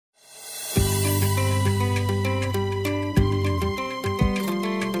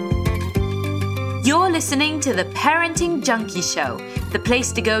You're listening to the Parenting Junkie Show, the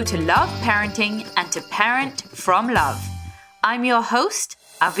place to go to love parenting and to parent from love. I'm your host,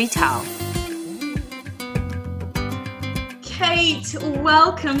 Avital. Kate,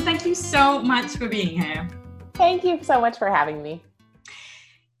 welcome. Thank you so much for being here. Thank you so much for having me.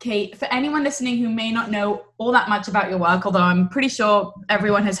 Kate, for anyone listening who may not know all that much about your work, although I'm pretty sure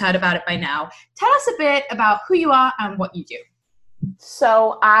everyone has heard about it by now, tell us a bit about who you are and what you do.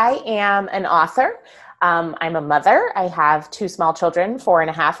 So I am an author. I'm a mother. I have two small children,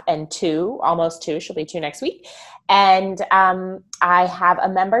 4.5 and 2, almost 2. She'll be 2 next week. And I have a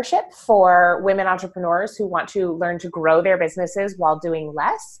membership for women entrepreneurs who want to learn to grow their businesses while doing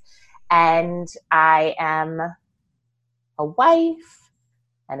less. And I am a wife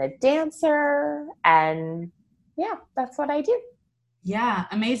and a dancer. And yeah, that's what I do. Yeah,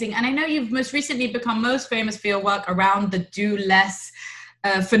 amazing. And I know you've most recently become most famous for your work around the do less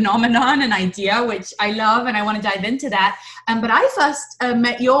phenomenon and idea, which I love, and I want to dive into that. But I first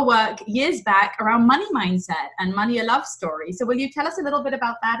met your work years back around money mindset and money a love story. So will you tell us a little bit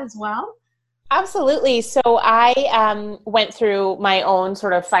about that as well? Absolutely. So I went through my own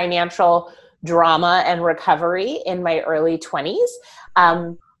sort of financial drama and recovery in my early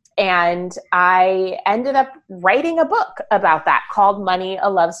 20s. And I ended up writing a book about that called Money, a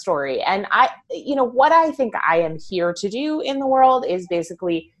Love Story. And what I think I am here to do in the world is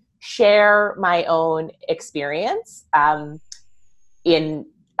basically share my own experience in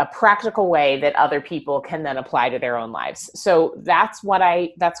a practical way that other people can then apply to their own lives. So that's what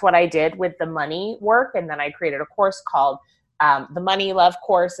I did with the money work. And then I created a course called the Money Love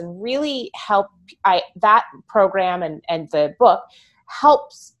Course, and really that program and the book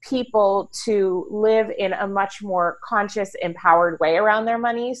helps people to live in a much more conscious, empowered way around their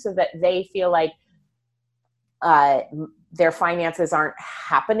money so that they feel like their finances aren't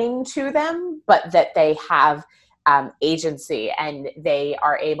happening to them, but that they have agency and they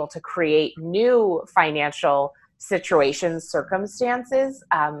are able to create new financial situations, circumstances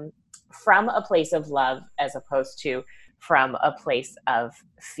from a place of love as opposed to from a place of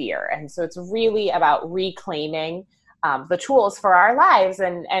fear. And so it's really about reclaiming the tools for our lives.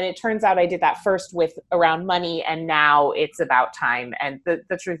 And it turns out I did that first with around money, and now it's about time. And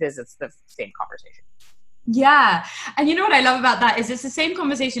the truth is it's the same conversation. Yeah. And you know what I love about that is it's the same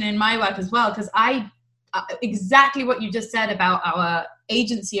conversation in my work as well, because exactly what you just said about our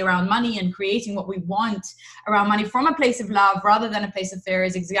agency around money and creating what we want around money from a place of love rather than a place of fear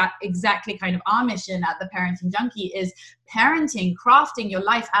is exactly kind of our mission at the Parenting Junkie, is parenting, crafting your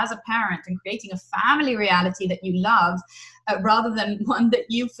life as a parent and creating a family reality that you love rather than one that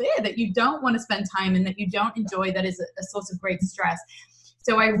you fear, that you don't want to spend time in, that you don't enjoy, that is a source of great stress.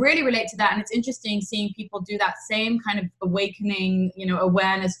 So I really relate to that. And it's interesting seeing people do that same kind of awakening,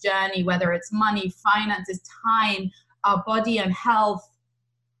 awareness journey, whether it's money, finances, time, our body and health,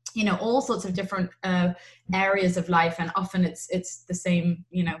 all sorts of different areas of life. And often it's the same,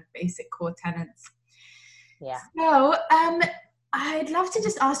 basic core tenets. Yeah. So I'd love to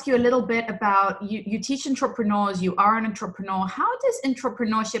just ask you a little bit about, you teach entrepreneurs, you are an entrepreneur. How does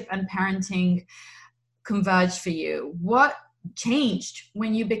entrepreneurship and parenting converge for you? What changed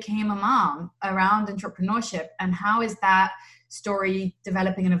when you became a mom around entrepreneurship, and how is that story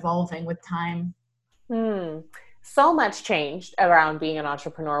developing and evolving with time? So much changed around being an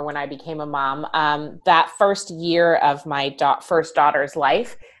entrepreneur when I became a mom. That first year of my first daughter's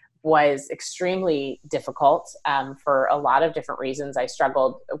life was extremely difficult for a lot of different reasons. I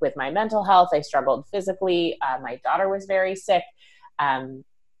struggled with my mental health. I struggled physically. My daughter was very sick.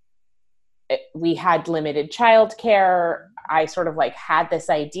 We had limited childcare. I sort of had this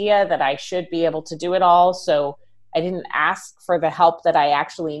idea that I should be able to do it all. So I didn't ask for the help that I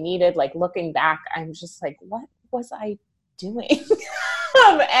actually needed. Looking back, I'm just what was I doing?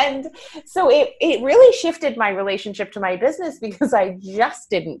 And so it really shifted my relationship to my business because I just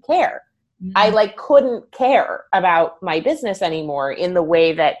didn't care. Mm-hmm. I couldn't care about my business anymore in the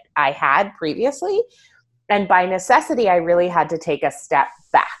way that I had previously. And by necessity, I really had to take a step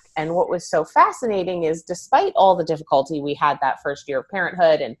back. And what was so fascinating is despite all the difficulty we had that first year of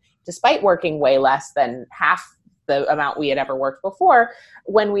parenthood, and despite working way less than half the amount we had ever worked before,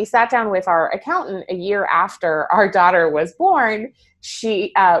 when we sat down with our accountant a year after our daughter was born,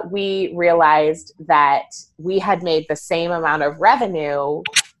 we realized that we had made the same amount of revenue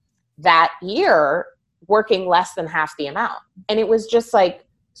that year working less than half the amount. And it was just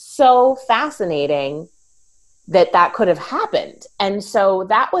so fascinating that could have happened. And so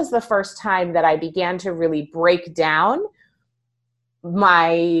that was the first time that I began to really break down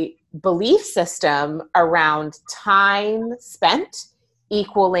my belief system around time spent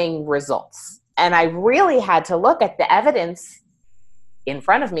equaling results. And I really had to look at the evidence in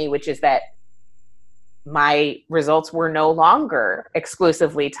front of me, which is that my results were no longer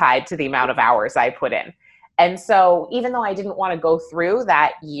exclusively tied to the amount of hours I put in. And so even though I didn't want to go through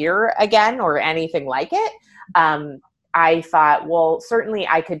that year again or anything like it, I thought, well, certainly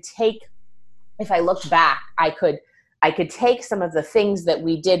I could take, if I looked back, I could take some of the things that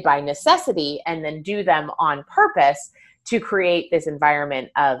we did by necessity and then do them on purpose to create this environment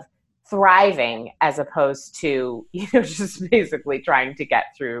of thriving as opposed to, just basically trying to get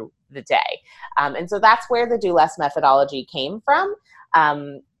through the day. And so that's where the do less methodology came from.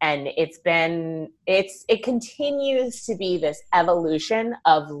 And it continues to be this evolution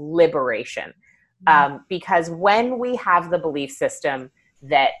of liberation. Because when we have the belief system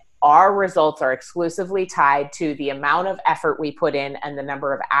that our results are exclusively tied to the amount of effort we put in and the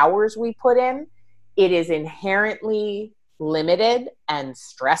number of hours we put in, it is inherently limited and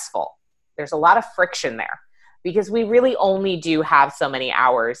stressful. There's a lot of friction there because we really only do have so many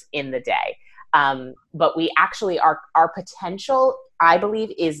hours in the day. But we actually, our potential, I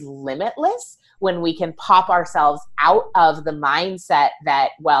believe, is limitless when we can pop ourselves out of the mindset that,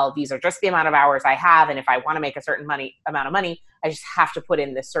 well, these are just the amount of hours I have. And if I want to make a certain amount of money, I just have to put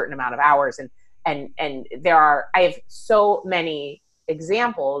in this certain amount of hours. And I have so many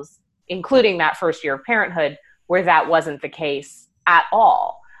examples, including that first year of parenthood, where that wasn't the case at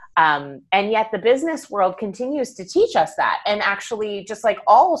all. And yet the business world continues to teach us that. And actually, just like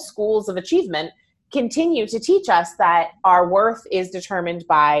all schools of achievement continue to teach us that our worth is determined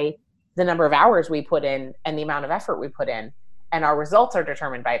by the number of hours we put in and the amount of effort we put in. And our results are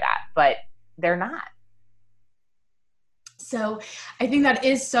determined by that, but they're not. So I think that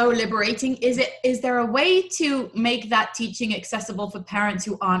is so liberating. Is there a way to make that teaching accessible for parents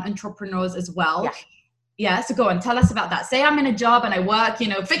who aren't entrepreneurs as well? Yeah. So go on, tell us about that. Say I'm in a job and I work,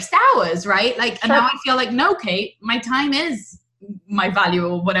 fixed hours, right? Like, and now I feel like, no, Kate, my time is my value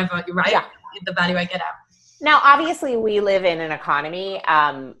or whatever, right? Yeah. The value I get out. Now, obviously, we live in an economy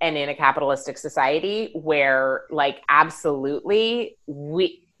and in a capitalistic society where, like, absolutely,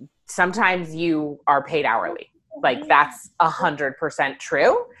 sometimes you are paid hourly. Like, that's 100%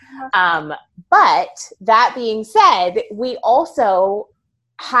 true. But that being said, we also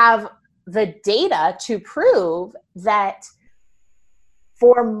have the data to prove that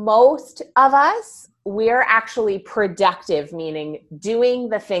for most of us, we're actually productive, meaning doing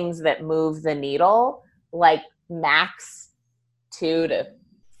the things that move the needle, like max 2 to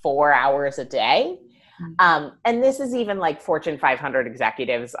 4 hours a day. And this is even like Fortune 500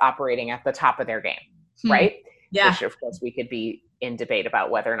 executives operating at the top of their game, right? Yeah. Which, of course, we could be in debate about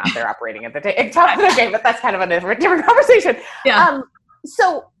whether or not they're operating at the top of their game, but that's kind of a different conversation. Yeah.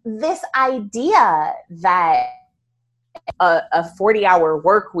 So this idea that a 40-hour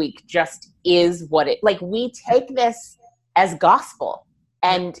work week just is what it, like, we take this as gospel,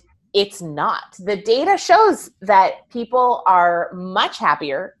 and it's not. The data shows that people are much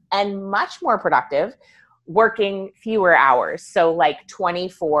happier and much more productive working fewer hours. So like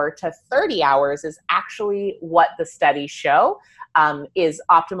 24 to 30 hours is actually what the studies show is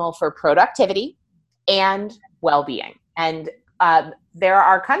optimal for productivity and well-being. And there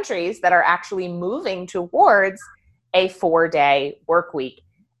are countries that are actually moving towards a 4-day work week,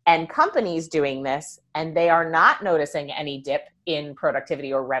 and companies doing this, and they are not noticing any dip in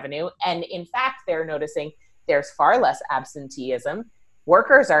productivity or revenue. And in fact, they're noticing there's far less absenteeism.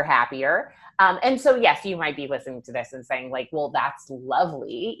 Workers are happier. And so, yes, you might be listening to this and saying like, well, that's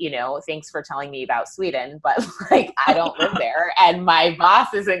lovely. Thanks for telling me about Sweden, but like, I don't live there, and my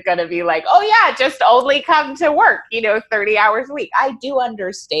boss isn't going to be like, oh yeah, just only come to work, 30 hours a week. I do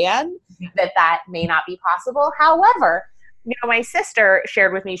understand that may not be possible. However, my sister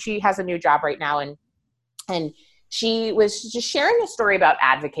shared with me, she has a new job right now, and she was just sharing a story about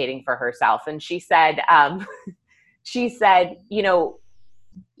advocating for herself. And she said,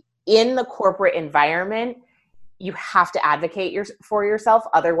 in the corporate environment, you have to advocate for yourself.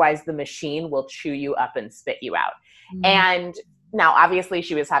 Otherwise, the machine will chew you up and spit you out. Mm-hmm. And now, obviously,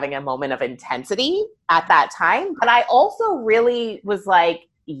 she was having a moment of intensity at that time. But I also really was like,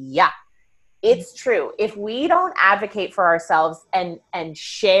 yeah, it's true. If we don't advocate for ourselves and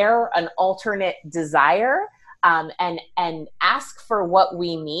share an alternate desire and ask for what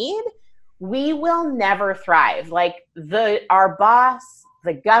we need, we will never thrive. Like our boss,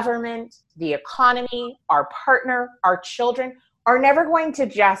 the government, the economy, our partner, our children are never going to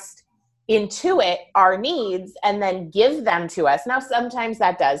just intuit our needs and then give them to us. Now, sometimes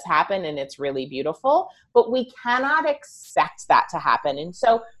that does happen and it's really beautiful, but we cannot expect that to happen. And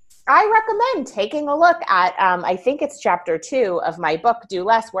so I recommend taking a look at, I think it's chapter 2 of my book, Do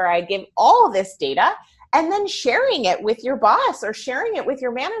Less, where I give all this data and then sharing it with your boss or sharing it with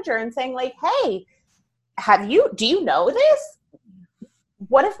your manager and saying like, hey, do you know this?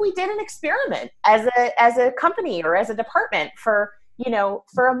 What if we did an experiment as a company or as a department for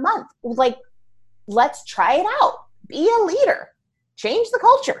a month? Like, let's try it out. Be a leader. Change the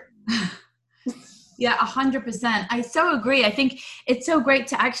culture. Yeah, 100%. I so agree. I think it's so great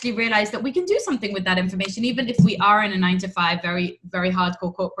to actually realize that we can do something with that information, even if we are in a 9 to 5, very, very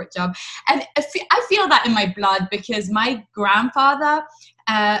hardcore corporate job. And I feel that in my blood because my grandfather,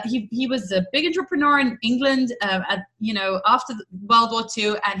 he was a big entrepreneur in England, after World War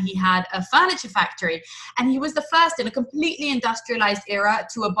II, and he had a furniture factory. And he was the first in a completely industrialized era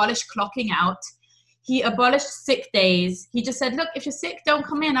to abolish clocking out. He abolished sick days. He just said, look, if you're sick, don't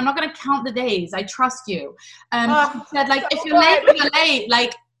come in. I'm not going to count the days. I trust you. He said, like, if you're late, you're late.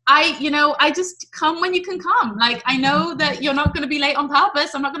 Like, I just come when you can come. Like, I know that you're not going to be late on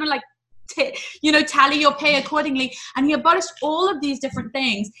purpose. I'm not going to tally your pay accordingly. And he abolished all of these different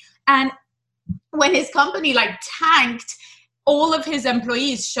things. And when his company tanked, all of his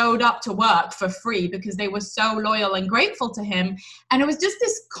employees showed up to work for free because they were so loyal and grateful to him. And it was just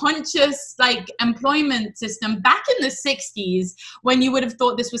this conscious employment system back in the 60s when you would have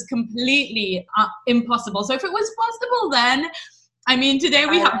thought this was completely impossible. So if it was possible then, I mean, today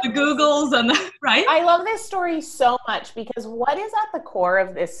we have the Googles and right? I love this story so much because what is at the core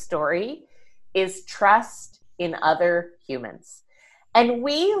of this story is trust in other humans. And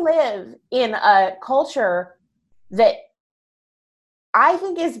we live in a culture that I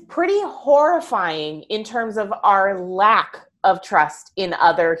think is pretty horrifying in terms of our lack of trust in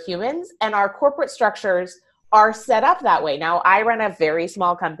other humans, and our corporate structures are set up that way. Now, I run a very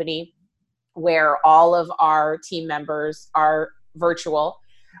small company where all of our team members are virtual,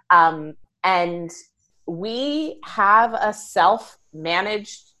 and we have a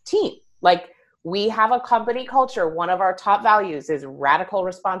self-managed team. Like, we have a company culture. One of our top values is radical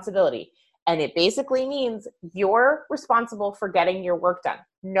responsibility. And it basically means you're responsible for getting your work done.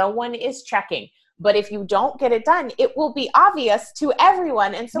 No one is checking. But if you don't get it done, it will be obvious to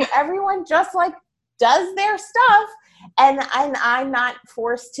everyone. And so everyone just does their stuff. And I'm not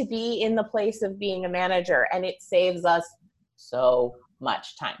forced to be in the place of being a manager. And it saves us so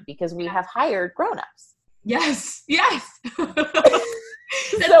much time because we have hired grown-ups. Yes.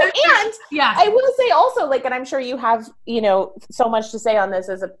 So, and yeah, I will say also, and I'm sure you have, so much to say on this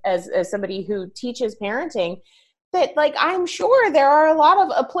as somebody who teaches parenting, that I'm sure there are a lot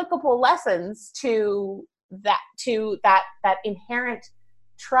of applicable lessons to that inherent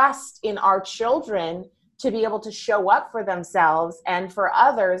trust in our children to be able to show up for themselves and for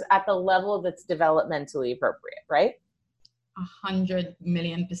others at the level that's developmentally appropriate, right?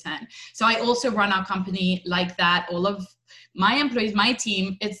 100,000,000%. So I also run our company like that. All of my employees, my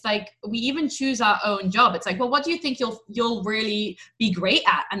team, it's we even choose our own job. It's well, what do you think you'll really be great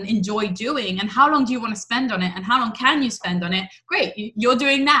at and enjoy doing? And how long do you want to spend on it? And how long can you spend on it? Great, you're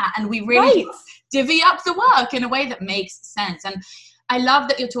doing that. And we really divvy up the work in a way that makes sense. And I love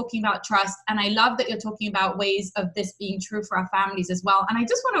that you're talking about trust, and I love that you're talking about ways of this being true for our families as well. And I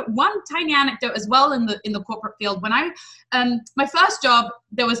just want one tiny anecdote as well in the corporate field. When my first job,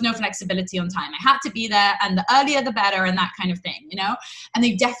 there was no flexibility on time. I had to be there, and the earlier the better, and that kind of thing, And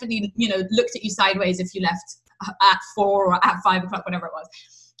they definitely, looked at you sideways if you left at 4 or at 5 o'clock, whatever it was.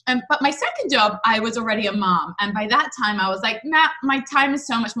 But my second job, I was already a mom. And by that time, I was nah, my time is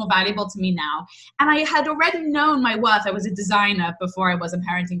so much more valuable to me now. And I had already known my worth. I was a designer before I was a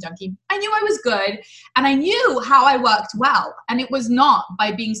parenting junkie. I knew I was good. And I knew how I worked well. And it was not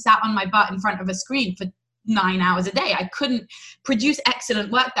by being sat on my butt in front of a screen for 9 hours a day. I couldn't produce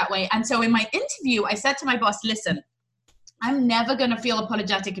excellent work that way. And so in my interview, I said to my boss, listen, I'm never going to feel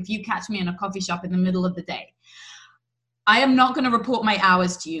apologetic if you catch me in a coffee shop in the middle of the day. I am not going to report my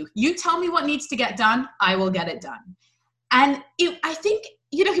hours to you. You tell me what needs to get done, I will get it done. And I think,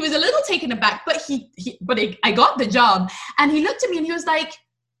 he was a little taken aback, but I got the job. And he looked at me and he was like,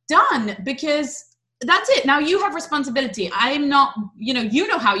 done, because that's it. Now you have responsibility. I am not, you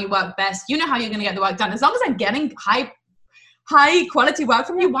know how you work best. You know how you're going to get the work done. As long as I'm getting high quality work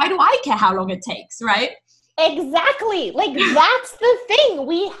from you, why do I care how long it takes, right? Exactly. That's the thing.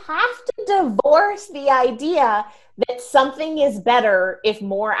 We have to divorce the idea that something is better if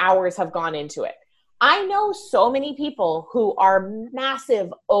more hours have gone into it. I know so many people who are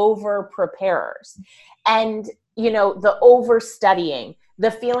massive over preparers, and, the over studying,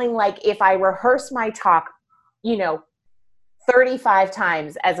 the feeling like if I rehearse my talk, 35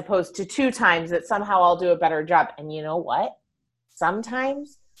 times as opposed to 2 times, that somehow I'll do a better job. And you know what?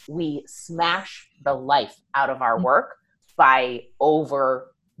 Sometimes we smash the life out of our work by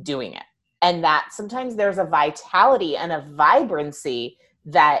overdoing it. And that sometimes there's a vitality and a vibrancy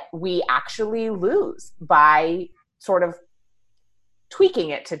that we actually lose by sort of tweaking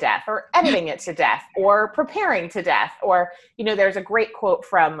it to death or editing it to death or preparing to death. Or, you know, there's a great quote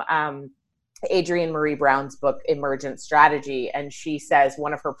from Adrienne Marie Brown's book, Emergent Strategy. And she says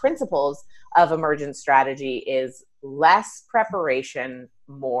one of her principles of emergent strategy is less preparation,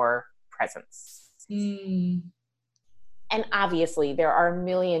 more presence. And obviously there are a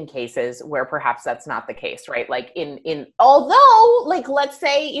million cases where perhaps that's not the case, right? Like although, like, let's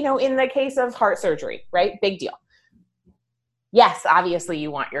say, you know, in the case of heart surgery, right? Big deal. Yes, obviously you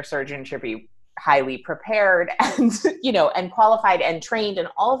want your surgeon to be highly prepared and, you know, and qualified and trained and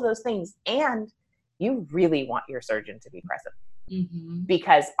all of those things. And you really want your surgeon to be present.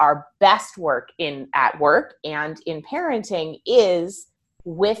 Because our best work at work and in parenting is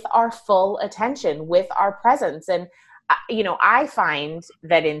with our full attention, with our presence. And, you know, I find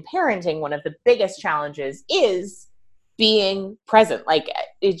that in parenting, one of the biggest challenges is being present. Like,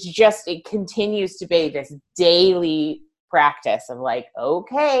 it continues to be this daily practice of like,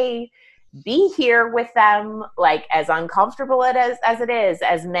 okay, be here with them, like as uncomfortable as it is,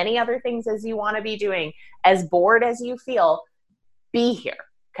 as many other things as you want to be doing, as bored as you feel, be here,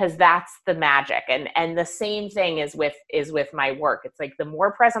 because that's the magic. And the same thing is with my work. It's like the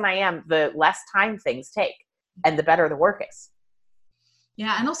more present I am, the less time things take and the better the work is.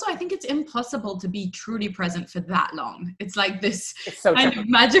 Yeah. And also I think it's impossible to be truly present for that long. It's like this so kind of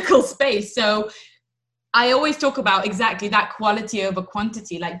magical space. So I always talk about exactly that, quality over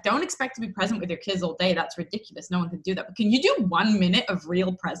quantity. Like, don't expect to be present with your kids all day. That's ridiculous. No one can do that. But can you do 1 minute of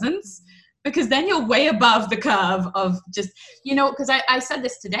real presence? Because then you're way above the curve of just, you know, because I said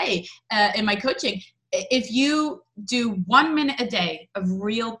this today in my coaching. If you do 1 minute a day of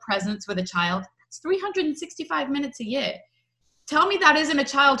real presence with a child, that's 365 minutes a year. Tell me that isn't a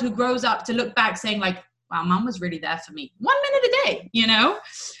child who grows up to look back saying like, wow, mom was really there for me. 1 minute a day, you know?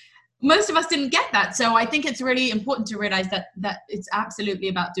 Most of us didn't get that. So I think it's really important to realize that it's absolutely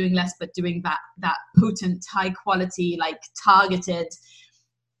about doing less, but doing that potent, high quality, like targeted,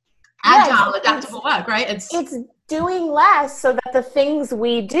 agile, adaptable work, right? It's doing less so that the things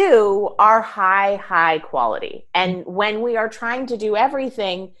we do are high quality. And when we are trying to do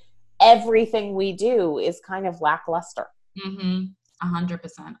everything we do is kind of lackluster.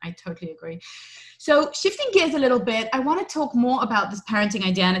 100%. I totally agree. So shifting gears a little bit, I want to talk more about this parenting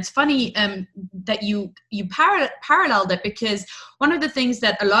idea. And it's funny that you paralleled it, because one of the things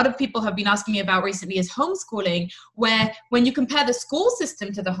that a lot of people have been asking me about recently is homeschooling, where when you compare the school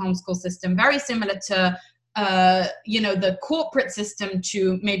system to the homeschool system, very similar to the corporate system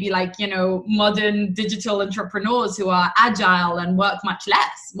to maybe like, you know, modern digital entrepreneurs who are agile and work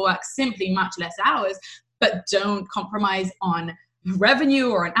simply much less hours, but don't compromise on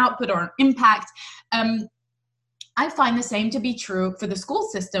revenue or an output or an impact. I find the same to be true for the school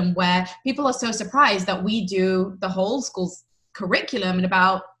system, where people are so surprised that we do the whole school's curriculum in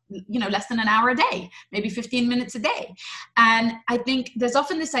about, you know, less than an hour a day, maybe 15 minutes a day. And I think there's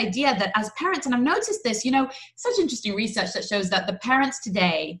often this idea that as parents, and I've noticed this, you know, such interesting research that shows that the parents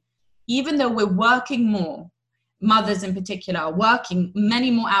today, even though we're working more, mothers in particular are working many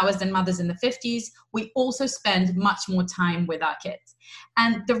more hours than mothers in the 50s, we also spend much more time with our kids.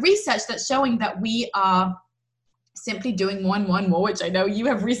 And the research that's showing that we are simply doing more and more and more, which I know you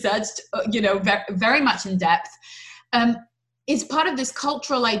have researched, you know, very much in depth, is part of this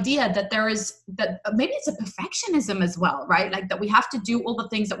cultural idea that maybe it's a perfectionism as well, right? Like that we have to do all the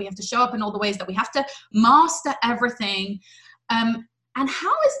things, that we have to show up in all the ways, that we have to master everything. And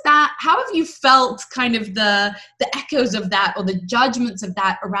how have you felt kind of the echoes of that, or the judgments of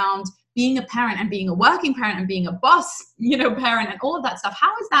that around being a parent and being a working parent and being a boss, you know, parent and all of that stuff?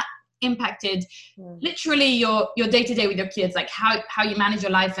 How has that impacted literally your day-to-day with your kids? Like how you manage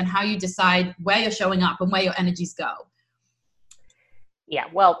your life and how you decide where you're showing up and where your energies go? Yeah,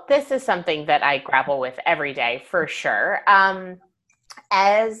 well, this is something that I grapple with every day for sure.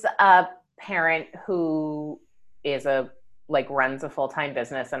 As a parent who runs a full-time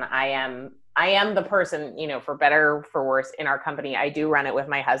business, and I am the person, you know, for better or for worse in our company. I do run it with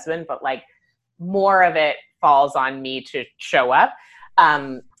my husband, but like more of it falls on me to show up.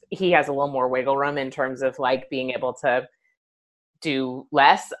 He has a little more wiggle room in terms of like being able to do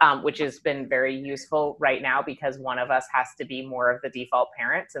less, which has been very useful right now because one of us has to be more of the default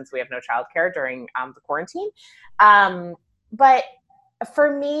parent since we have no childcare during the quarantine. But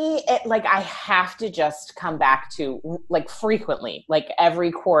for me, I have to just come back to, like, frequently, like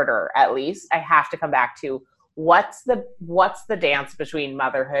every quarter at least, I have to come back to, what's the dance between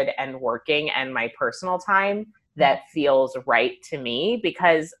motherhood and working and my personal time that feels right to me?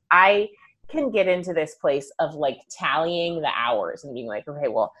 Because I can get into this place of like tallying the hours and being like, okay,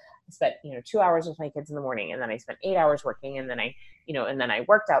 well, I spent, 2 hours with my kids in the morning, and then I spent 8 hours working, and then and then I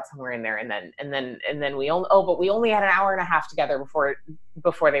worked out somewhere in there, and then we only had an hour and a half together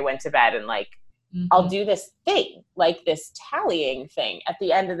before they went to bed. And like, I'll do this thing, like this tallying thing at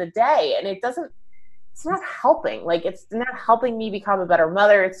the end of the day. And it's not helping. Like, it's not helping me become a better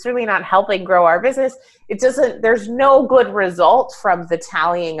mother. It's certainly not helping grow our business. There's no good result from the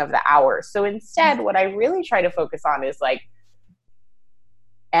tallying of the hours. So instead, what I really try to focus on is like,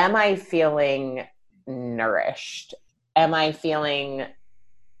 am I feeling nourished? Am I feeling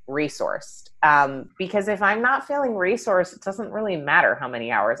resourced? Because if I'm not feeling resourced, it doesn't really matter how many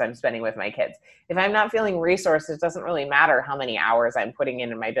hours I'm spending with my kids. If I'm not feeling resourced, it doesn't really matter how many hours I'm putting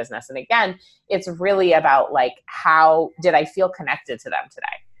into my business. And again, it's really about like, how did I feel connected to them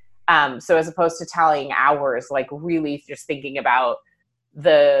today? So as opposed to tallying hours, like really just thinking about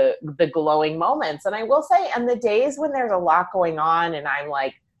the glowing moments. And I will say, and the days when there's a lot going on and I'm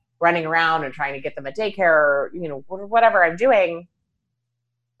like running around and trying to get them a daycare or, whatever I'm doing,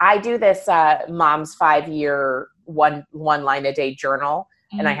 I do this mom's 5-year one line a day journal,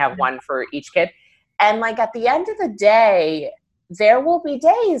 and I have one for each kid. And like at the end of the day, there will be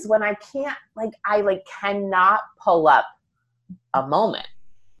days when I can't, like, I like cannot pull up a moment.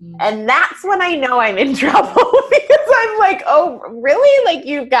 And that's when I know I'm in trouble, because I'm like, oh, really? Like,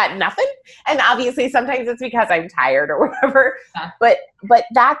 you've got nothing? And obviously sometimes it's because I'm tired or whatever, but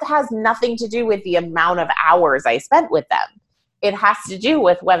that has nothing to do with the amount of hours I spent with them. It has to do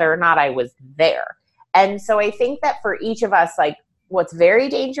with whether or not I was there. And so I think that for each of us, like, what's very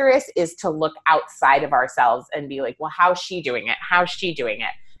dangerous is to look outside of ourselves and be like, well, how's she doing it? How's she doing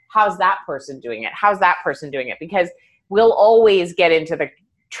it? How's that person doing it? How's that person doing it? Because we'll always get into the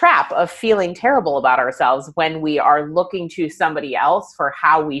trap of feeling terrible about ourselves when we are looking to somebody else for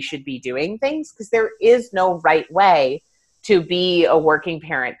how we should be doing things, because there is no right way to be a working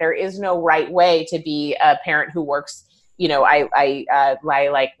parent. There is no right way to be a parent who works. I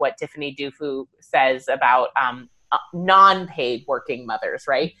like what Tiffany Dufu says about non-paid working mothers,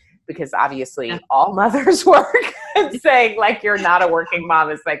 right? Because obviously all mothers work, and saying like you're not a working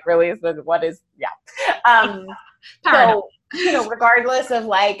mom is like, really, what is, so, regardless of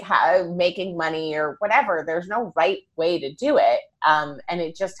like how making money or whatever, there's no right way to do it. And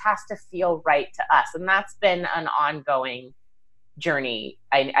it just has to feel right to us. And that's been an ongoing journey.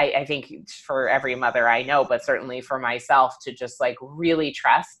 I think for every mother I know, but certainly for myself, to just like really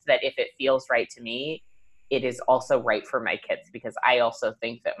trust that if it feels right to me, it is also right for my kids, because I also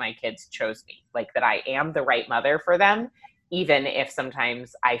think that my kids chose me, like that I am the right mother for them. Even if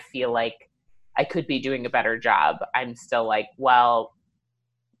sometimes I feel like I could be doing a better job, I'm still like, well,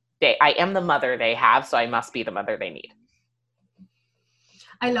 I am the mother they have, so I must be the mother they need.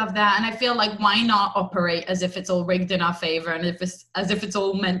 I love that. And I feel like, why not operate as if it's all rigged in our favor, and as if it's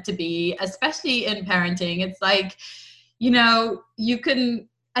all meant to be, especially in parenting. It's like,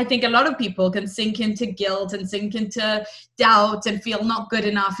 I think a lot of people can sink into guilt and sink into doubt and feel not good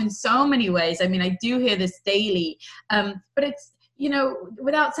enough in so many ways. I mean, I do hear this daily, but it's,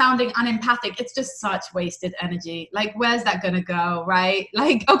 without sounding unempathic, it's just such wasted energy. Like, where's that going to go, right?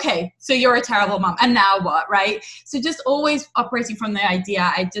 Like, okay, so you're a terrible mom, and now what, right? So just always operating from the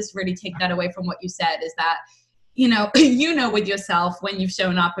idea, I just really take that away from what you said, is that, with yourself when you've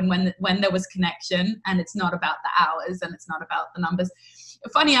shown up and when there was connection, and it's not about the hours and it's not about the numbers. A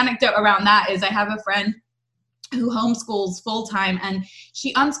funny anecdote around that is I have a friend who homeschools full-time, and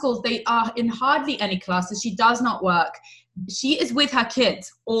she unschools. They are in hardly any classes. She does not work. She is with her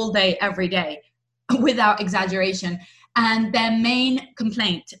kids all day, every day, without exaggeration. And their main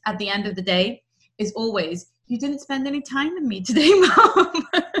complaint at the end of the day is always, you didn't spend any time with me today, Mom.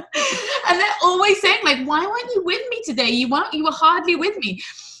 And they're always saying, like, why weren't you with me today? You were hardly with me.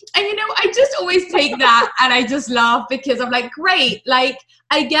 And, I just always take that and I just laugh, because I'm like, great. Like,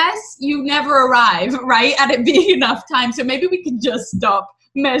 I guess you never arrive, right, at it being enough time. So maybe we can just stop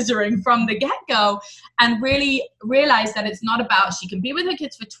measuring from the get-go and really realize that it's not about, she can be with her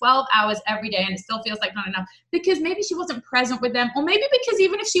kids for 12 hours every day and it still feels like not enough, because maybe she wasn't present with them, or maybe because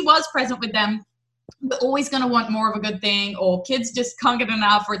even if she was present with them, we're always going to want more of a good thing, or kids just can't get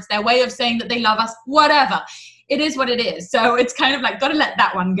enough, or it's their way of saying that they love us, whatever. It is what it is. So it's kind of like, got to let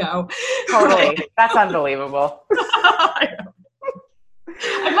that one go. Totally. That's unbelievable.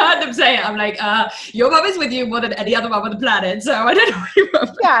 I've heard them say it. I'm like, your mom is with you more than any other mom on the planet. So I don't know what you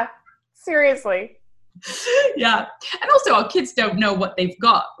want. Yeah, seriously. Yeah. And also our kids don't know what they've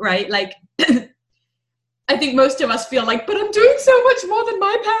got, right? Like, I think most of us feel like, but I'm doing so much more than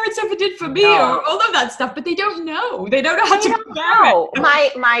my parents ever did for me, or all of that stuff, but they don't know. They don't know how to compare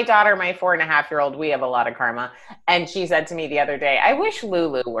it. My daughter, my 4.5-year-old, we have a lot of karma. And she said to me the other day, I wish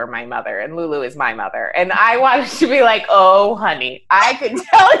Lulu were my mother, and Lulu is my mother. And I wanted to be like, oh, honey, I could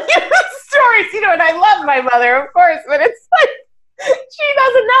tell you the stories, and I love my mother, of course, but it's like, she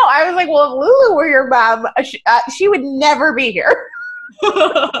doesn't know. I was like, well, if Lulu were your mom, she would never be here.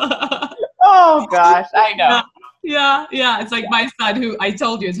 Oh gosh, I know. Yeah. It's like my son, who I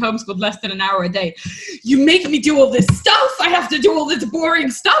told you is homeschooled less than an hour a day. You make me do all this stuff. I have to do all this boring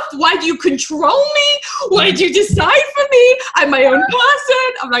stuff. Why do you control me? Why do you decide for me? I'm my own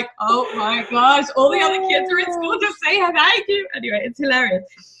person. I'm like, oh my gosh, all the other kids are in school to say thank you. Anyway, it's hilarious.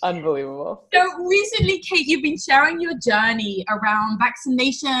 Unbelievable. So recently, Kate, you've been sharing your journey around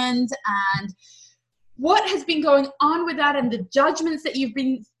vaccinations and what has been going on with that and the judgments that you've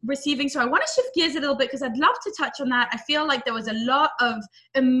been receiving. So I want to shift gears a little bit because I'd love to touch on that. I feel like there was a lot of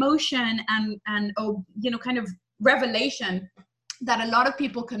emotion and kind of revelation that a lot of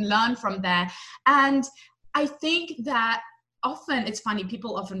people can learn from there. And I think that often, it's funny,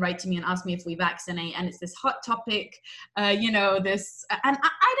 people often write to me and ask me if we vaccinate, and it's this hot topic, and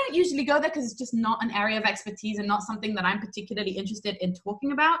I don't usually go there because it's just not an area of expertise and not something that I'm particularly interested in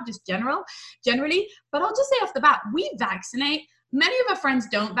talking about, just generally. But I'll just say off the bat, we vaccinate. Many of our friends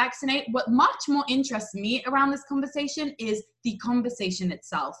don't vaccinate. What much more interests me around this conversation is the conversation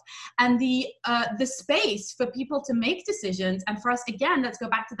itself and the space for people to make decisions. And for us, again, let's go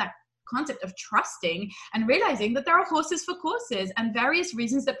back to that concept of trusting and realizing that there are horses for courses and various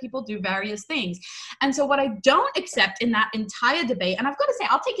reasons that people do various things. And so what I don't accept in that entire debate, and I've got to say,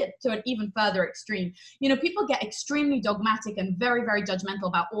 I'll take it to an even further extreme. People get extremely dogmatic and very, very judgmental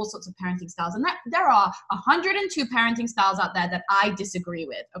about all sorts of parenting styles. And that there are 102 parenting styles out there that I disagree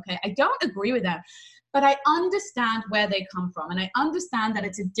with. Okay. I don't agree with them, but I understand where they come from. And I understand that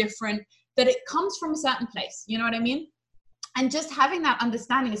that it comes from a certain place. You know what I mean? And just having that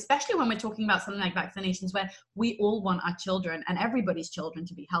understanding, especially when we're talking about something like vaccinations, where we all want our children and everybody's children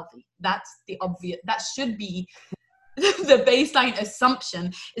to be healthy. That's the obvious, that should be the baseline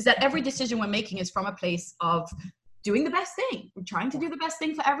assumption, is that every decision we're making is from a place of doing the best thing. We're trying to do the best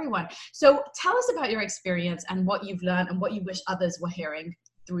thing for everyone. So tell us about your experience and what you've learned and what you wish others were hearing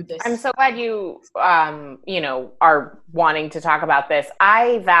through this. I'm so glad you, are wanting to talk about this.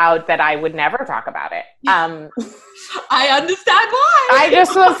 I vowed that I would never talk about it. I understand why. I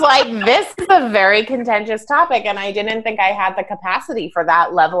just was like, this is a very contentious topic, and I didn't think I had the capacity for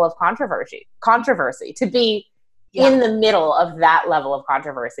that level of controversy to be in the middle of that level of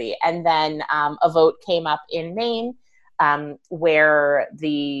controversy. And then a vote came up in Maine where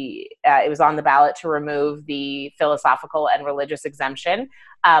it was on the ballot to remove the philosophical and religious exemption.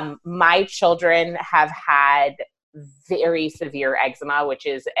 My children have had very severe eczema, which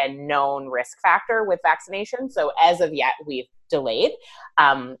is a known risk factor with vaccination. So as of yet, we've delayed.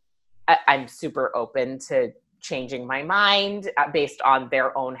 I'm super open to changing my mind based on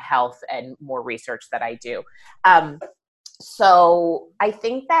their own health and more research that I do. So I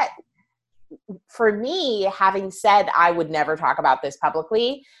think that for me, having said I would never talk about this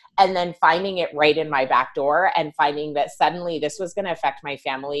publicly, and then finding it right in my back door and finding that suddenly this was going to affect my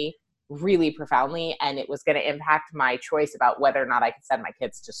family really profoundly, and it was going to impact my choice about whether or not I could send my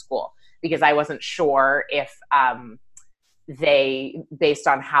kids to school, because I wasn't sure if they, based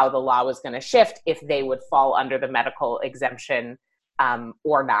on how the law was going to shift, if they would fall under the medical exemption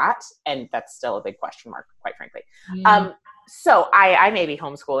or not. And that's still a big question mark, quite frankly. So I may be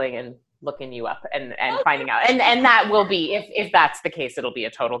homeschooling and looking you up and finding out. And that will be, if that's the case, it'll be a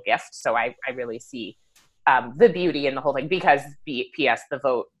total gift. So I really see the beauty in the whole thing, because P.S. the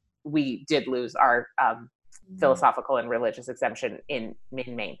vote, we did lose our philosophical and religious exemption in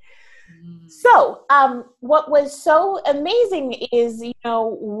Maine. So what was so amazing is,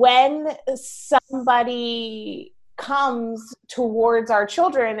 when somebody comes towards our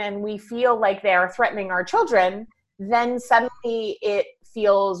children and we feel like they're threatening our children, then suddenly it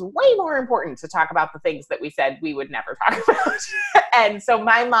feels way more important to talk about the things that we said we would never talk about. And so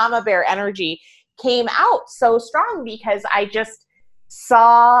my mama bear energy came out so strong because I just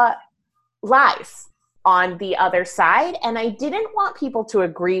saw lies on the other side, and I didn't want people to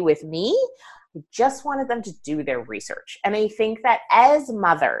agree with me. I just wanted them to do their research. And I think that as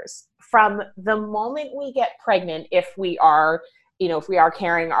mothers, from the moment we get pregnant, if we are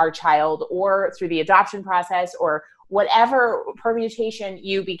carrying our child, or through the adoption process, or whatever permutation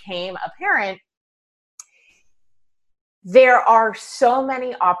you became a parent, there are so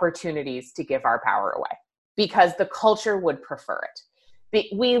many opportunities to give our power away because the culture would prefer it.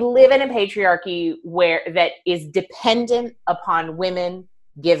 We live in a patriarchy that is dependent upon women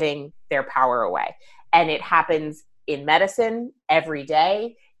giving their power away. And it happens in medicine every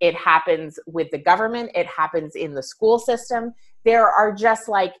day. It happens with the government. It happens in the school system. There are just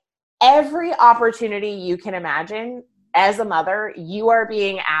like every opportunity you can imagine. As a mother, you are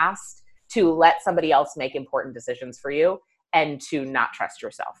being asked to let somebody else make important decisions for you and to not trust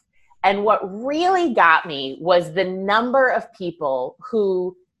yourself. And what really got me was the number of people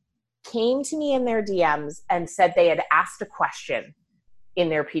who came to me in their DMs and said they had asked a question in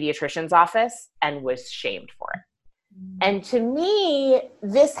their pediatrician's office and was shamed for it. And to me,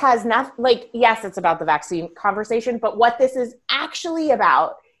 this has nothing, like, yes, it's about the vaccine conversation, but what this is actually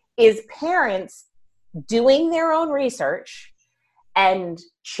about is parents doing their own research and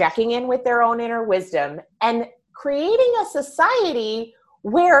checking in with their own inner wisdom and creating a society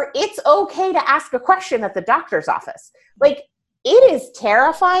where it's okay to ask a question at the doctor's office. Like, it is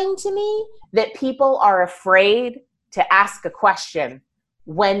terrifying to me that people are afraid to ask a question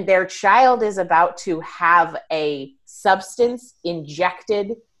when their child is about to have a substance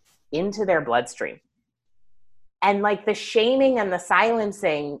injected into their bloodstream. And like the shaming and the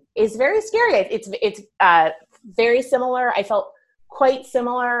silencing is very scary. It's very similar. I felt quite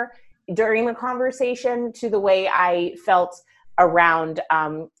similar during the conversation to the way I felt around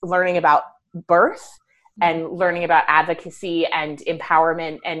learning about birth and learning about advocacy and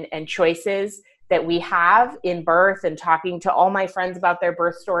empowerment and choices that we have in birth, and talking to all my friends about their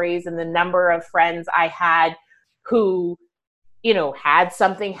birth stories, and the number of friends I had who, you know, had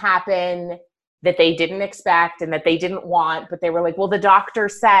something happen that they didn't expect and that they didn't want, but they were like, well, the doctor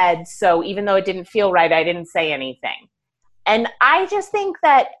said, so even though it didn't feel right, I didn't say anything. And I just think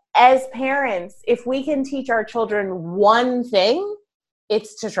that as parents, if we can teach our children one thing,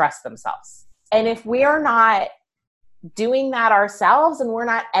 it's to trust themselves. And if we are not doing that ourselves, and we're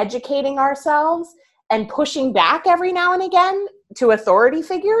not educating ourselves and pushing back every now and again to authority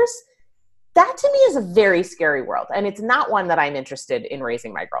figures, that to me is a very scary world. And it's not one that I'm interested in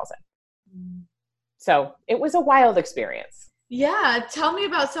raising my girls in. So it was a wild experience. Yeah. Tell me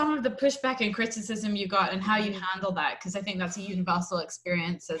about some of the pushback and criticism you got and how you handle that. Cause I think that's a universal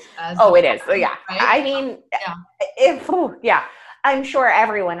experience as oh, it is. Yeah. Right? I mean, I'm sure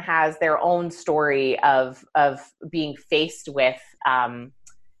everyone has their own story of being faced with,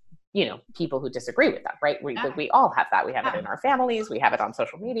 people who disagree with them, right? We all have that. We have it in our families. We have it on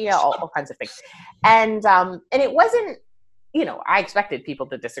social media, all kinds of things. And it wasn't, I expected people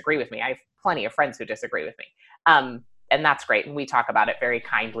to disagree with me. I have plenty of friends who disagree with me. And that's great. And we talk about it very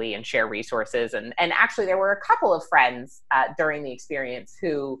kindly and share resources. And actually there were a couple of friends during the experience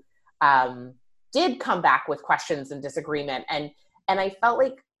who did come back with questions and disagreement. And I felt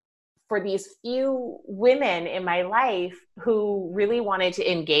like for these few women in my life who really wanted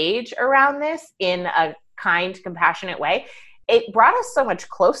to engage around this in a kind, compassionate way, it brought us so much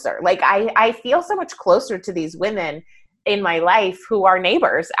closer. Like I feel so much closer to these women in my life who are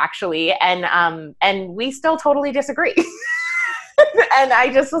neighbors actually. And we still totally disagree. And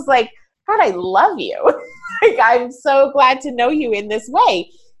I just was like, God, I love you. Like, I'm so glad to know you in this way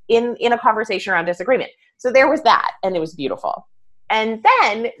in a conversation around disagreement. So there was that, and it was beautiful. And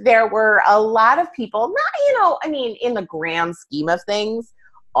then there were a lot of people, in the grand scheme of things,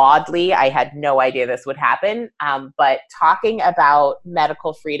 oddly, I had no idea this would happen, but talking about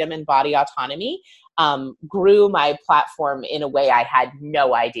medical freedom and body autonomy grew my platform in a way I had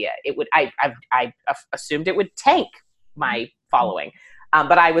no idea it would. I assumed it would tank my following,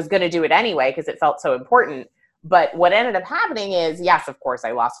 but I was going to do it anyway because it felt so important. But what ended up happening is, yes, of course,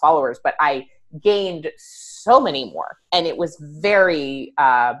 I lost followers, but I gained so many more. And it was very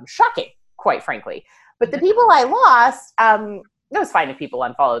shocking, quite frankly. But the people I lost, it was fine if people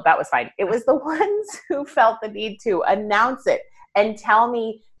unfollowed. That was fine. It was the ones who felt the need to announce it and tell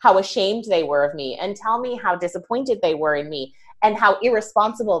me how ashamed they were of me and tell me how disappointed they were in me and how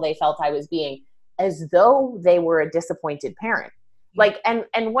irresponsible they felt I was being, as though they were a disappointed parent. Like,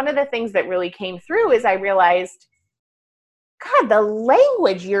 and one of the things that really came through is I realized, God, the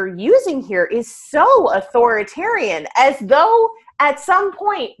language you're using here is so authoritarian, as though at some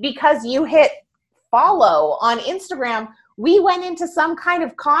point, because you hit follow on Instagram, we went into some kind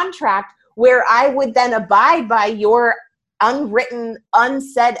of contract where I would then abide by your unwritten,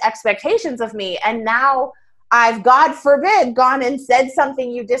 unsaid expectations of me. And now I've, God forbid, gone and said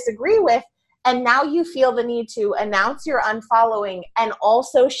something you disagree with. And now you feel the need to announce your unfollowing and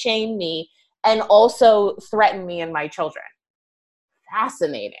also shame me and also threaten me and my children.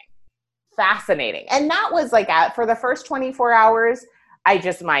 Fascinating. And that was like, for the first 24 hours,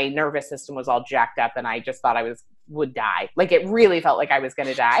 my nervous system was all jacked up and I just thought I was would die. Like it really felt like I was going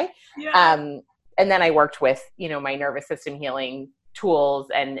to die. Yeah. And then I worked with, you know, my nervous system healing tools,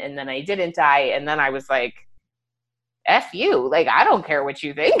 and then I didn't die. And then I was like, F you, like, I don't care what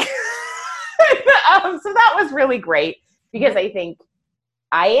you think. So that was really great, because I think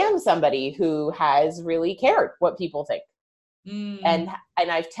I am somebody who has really cared what people think. And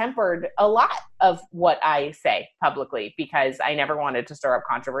I've tempered a lot of what I say publicly, because I never wanted to stir up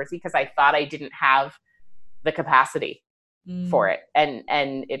controversy, because I thought I didn't have the capacity for it. And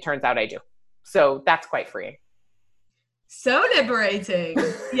it turns out I do. So that's quite freeing. So liberating.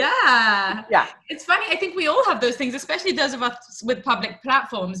 Yeah. Yeah. It's funny. I think we all have those things, especially those of us with public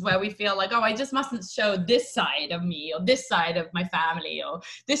platforms, where we feel like, oh, I just mustn't show this side of me, or this side of my family, or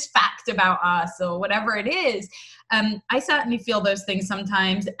this fact about us, or whatever it is. I certainly feel those things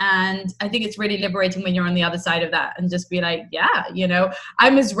sometimes. And I think it's really liberating when you're on the other side of that and just be like, yeah, you know,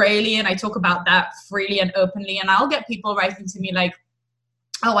 I'm Israeli and I talk about that freely and openly. And I'll get people writing to me like,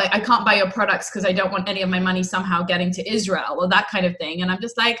 oh, I can't buy your products because I don't want any of my money somehow getting to Israel, or that kind of thing. And I'm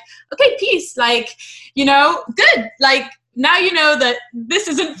just like, okay, peace. Like, you know, good. Like, now you know that this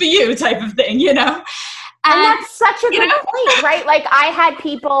isn't for you, type of thing, you know? And that's such a good point, right? Like, I had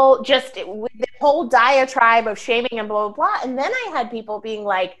people just with the whole diatribe of shaming and blah, blah, blah. And then I had people being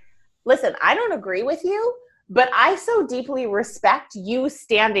like, listen, I don't agree with you, but I so deeply respect you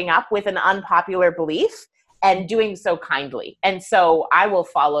standing up with an unpopular belief and doing so kindly. And so I will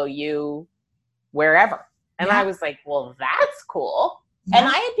follow you wherever. And I was like, well, that's cool. And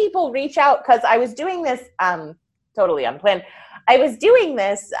I had people reach out, because I was doing this totally unplanned. I was doing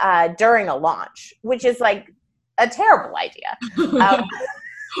this during a launch, which is like a terrible idea.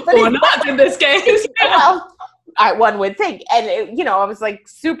 But or not in this case. Well, one would think. And, I was like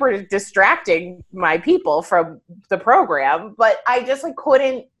super distracting my people from the program, but I just like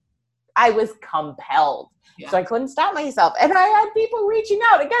couldn't, I was compelled. Yeah. So I couldn't stop myself. And I had people reaching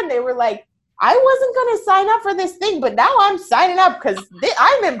out. Again, they were like, I wasn't going to sign up for this thing, but now I'm signing up because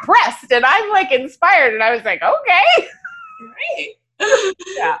I'm impressed and I'm like inspired. And I was like, okay. Right.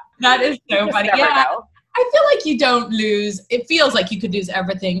 Yeah. That is so funny. Yeah. Know. I feel like you don't lose. It feels like you could lose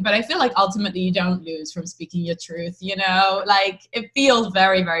everything, but I feel like ultimately you don't lose from speaking your truth, you know? Like, it feels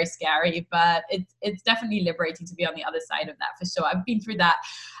very, very scary, but it's definitely liberating to be on the other side of that, for sure. I've been through that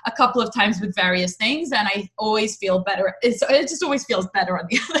a couple of times with various things, and I always feel better. It just always feels better on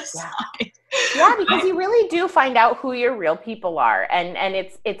the other side. Yeah, because you really do find out who your real people are, and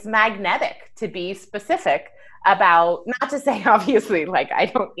it's magnetic to be specific about, not to say obviously, like, I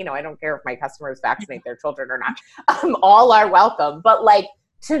don't care if my customers vaccinate their children or not. All are welcome. But like,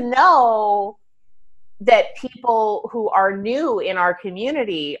 to know that people who are new in our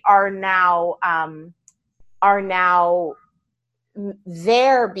community are now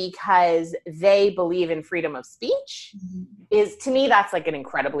there because they believe in freedom of speech, is, to me, that's like an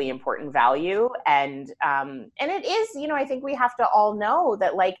incredibly important value. And it is, I think we have to all know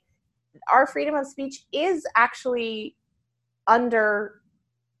that, like, our freedom of speech is actually under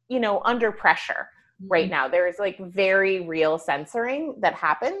pressure right now. There is like very real censoring that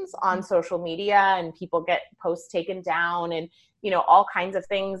happens on social media, and people get posts taken down, and, all kinds of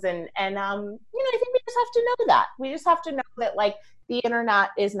things. And I think we just have to know that. We just have to know that, like, the internet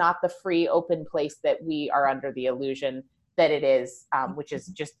is not the free, open place that we are under the illusion that it is, which is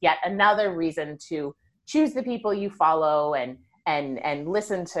just yet another reason to choose the people you follow and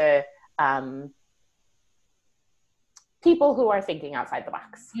listen to people who are thinking outside the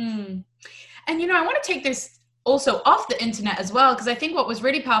box. And, I want to take this also off the internet as well, because I think what was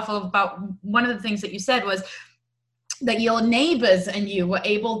really powerful about one of the things that you said was that your neighbors and you were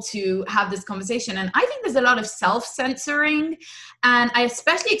able to have this conversation. And I think there's a lot of self-censoring, and I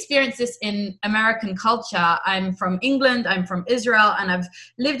especially experienced this in American culture. I'm from England, I'm from Israel, and I've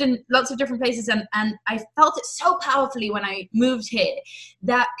lived in lots of different places, and I felt it so powerfully when I moved here,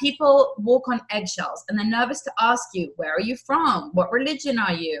 that people walk on eggshells and they're nervous to ask you, where are you from? What religion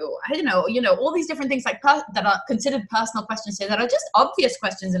are you? I don't know, all these different things like that are considered personal questions here that are just obvious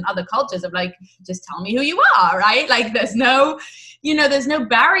questions in other cultures of like, just tell me who you are, right? Like, there's no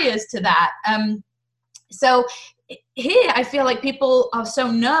barriers to that. So here, I feel like people are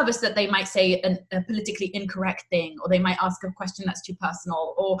so nervous that they might say a politically incorrect thing, or they might ask a question that's too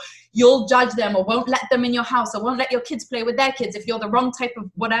personal, or you'll judge them, or won't let them in your house, or won't let your kids play with their kids if you're the wrong type of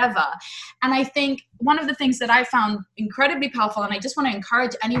whatever. And I think one of the things that I found incredibly powerful, and I just want to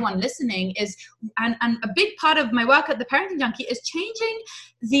encourage anyone listening, is, and a big part of my work at the Parenting Junkie is changing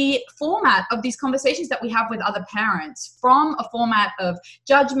the format of these conversations that we have with other parents, from a format of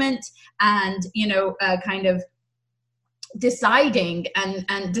judgment and, kind of deciding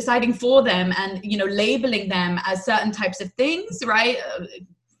and deciding for them, and labeling them as certain types of things, right?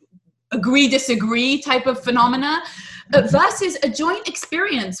 Agree, disagree type of phenomena, versus a joint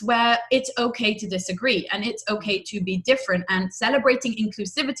experience where it's okay to disagree and it's okay to be different. And celebrating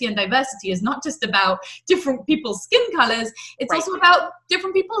inclusivity and diversity is not just about different people's skin colors, it's also about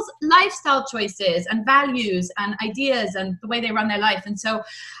different people's lifestyle choices and values and ideas and the way they run their life. And so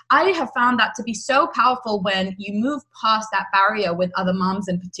I have found that to be so powerful when you move past that barrier with other moms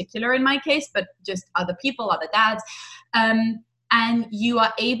in particular, in my case, but just other people, other dads. And you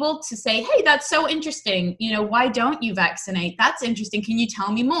are able to say, hey, that's so interesting. Why don't you vaccinate? That's interesting. Can you tell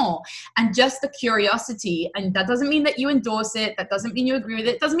me more? And just the curiosity. And that doesn't mean that you endorse it. That doesn't mean you agree with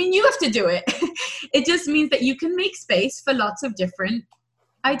it. It doesn't mean you have to do it. It just means that you can make space for lots of different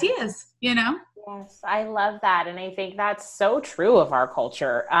ideas, Yes, I love that. And I think that's so true of our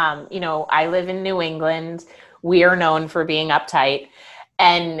culture. I live in New England. We are known for being uptight.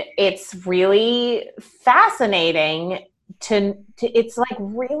 And it's really fascinating to it's like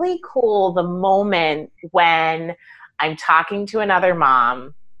really cool the moment when I'm talking to another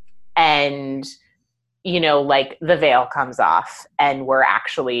mom and like the veil comes off and we're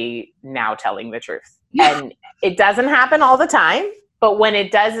actually now telling the truth. And it doesn't happen all the time, but when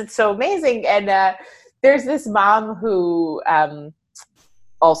it does, it's so amazing. And there's this mom who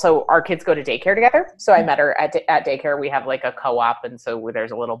also, our kids go to daycare together. So I met her at daycare. We have like a co-op. And so there's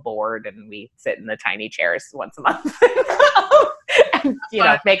a little board and we sit in the tiny chairs once a month and,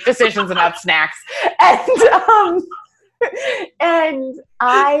 make decisions about snacks. And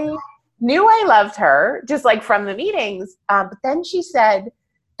I knew I loved her just like from the meetings. But then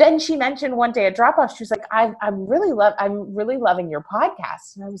she mentioned one day at drop off, she was like, I'm really loving your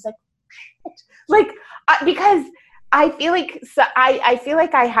podcast. And I was like, because I feel like I feel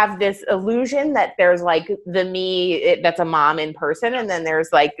like I have this illusion that there's like the me that's a mom in person, and then there's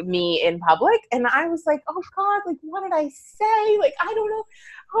like me in public. And I was like, oh God, like what did I say? Like I don't know.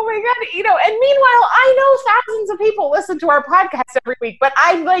 Oh my God, And meanwhile, I know thousands of people listen to our podcast every week, but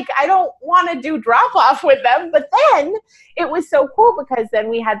I don't want to do drop off with them. But then it was so cool because then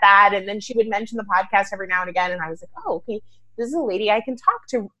we had that, and then she would mention the podcast every now and again, and I was like, oh, okay, this is a lady I can talk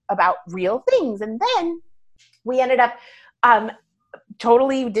to about real things, and then. We ended up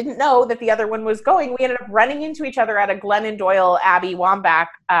totally didn't know that the other one was going. We ended up running into each other at a Glennon Doyle, Abby Wambach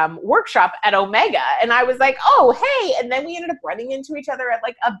workshop at Omega. And I was like, oh, hey. And then we ended up running into each other at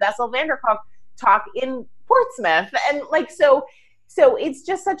like a Bessel van der Kolk talk in Portsmouth. And like, so it's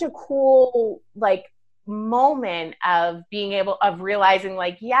just such a cool, like, moment of being of realizing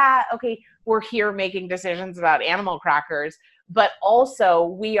like, yeah, okay, we're here making decisions about animal crackers, but also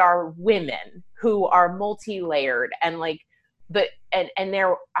we are women who are multi-layered and like and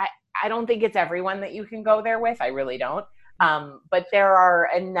there I don't think it's everyone that you can go there with. I really don't. But there are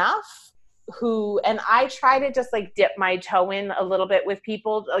enough who, and I try to just like dip my toe in a little bit with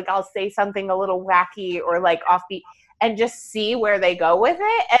people. Like I'll say something a little wacky or like offbeat and just see where they go with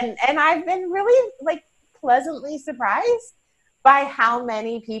it. And I've been really like pleasantly surprised by how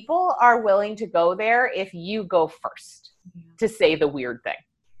many people are willing to go there if you go first to say the weird thing.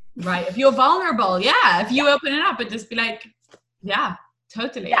 Right. If you're vulnerable. Yeah. If you open it up and just be like, yeah,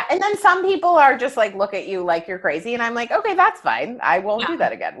 totally. Yeah. And then some people are just like, look at you like you're crazy. And I'm like, okay, that's fine. I won't do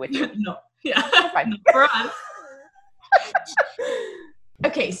that again with you. No. Yeah. That's fine. For us.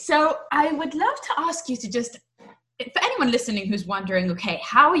 Okay. So I would love to ask you to just, for anyone listening who's wondering, okay,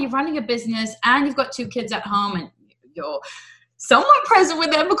 how are you running a business and you've got 2 kids at home and you're somewhat present with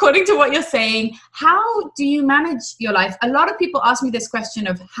them according to what you're saying. How do you manage your life? A lot of people ask me this question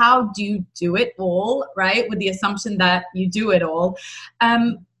of how do you do it all, right? With the assumption that you do it all.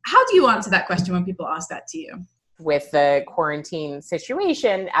 How do you answer that question when people ask that to you? With the quarantine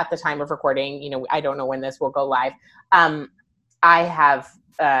situation at the time of recording, I don't know when this will go live. I have,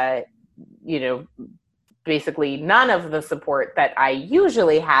 basically none of the support that I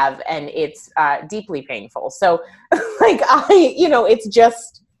usually have, and it's deeply painful. So like it's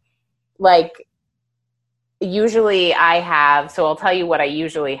just like, usually I have, so I'll tell you what I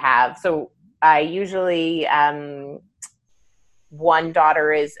usually have. So I usually, one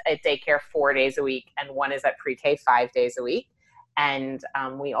daughter is at daycare 4 days a week and one is at pre-K 5 days a week. And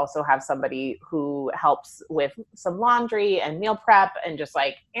we also have somebody who helps with some laundry and meal prep and just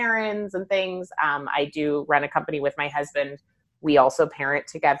like errands and things. I do run a company with my husband. We also parent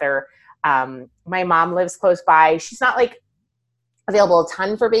together. My mom lives close by. She's not like available a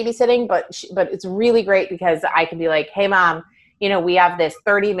ton for babysitting, but it's really great because I can be like, hey mom, we have this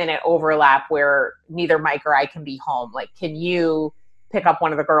 30-minute overlap where neither Mike or I can be home. Like, can you pick up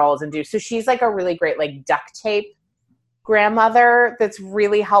one of the girls and do? So she's like a really great like duct tape grandmother that's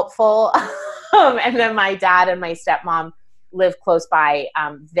really helpful. And then my dad and my stepmom live close by.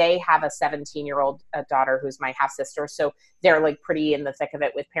 They have a 17-year-old daughter who's my half sister. So they're like pretty in the thick of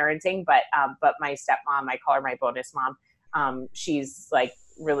it with parenting. But my stepmom, I call her my bonus mom. She's like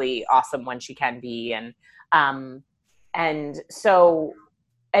really awesome when she can be. And so,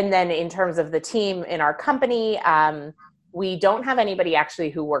 and then in terms of the team in our company, we don't have anybody actually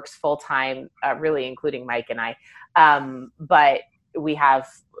who works full time, really, including Mike and I. But we have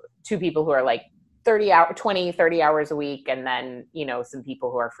two people who are like 30 hours a week. And then, you know, some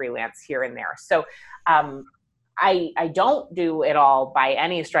people who are freelance here and there. So, I don't do it all by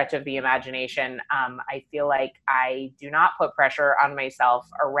any stretch of the imagination. I feel like I do not put pressure on myself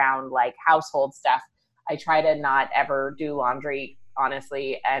around like household stuff. I try to not ever do laundry,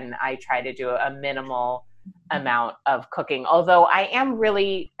 honestly. And I try to do a minimal amount of cooking, although I am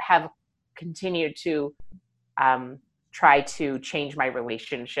really have continued to try to change my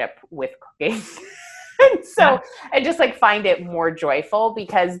relationship with cooking. So I just like find it more joyful,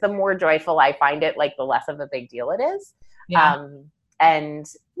 because the more joyful I find it, like the less of a big deal it is. Yeah. And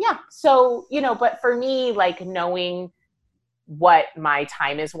yeah, so, you know, but for me, like knowing what my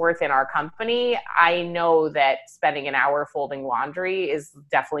time is worth in our company, I know that spending an hour folding laundry is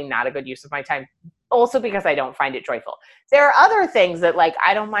definitely not a good use of my time. Also because I don't find it joyful. There are other things that like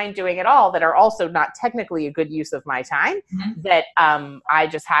I don't mind doing at all that are also not technically a good use of my time, that I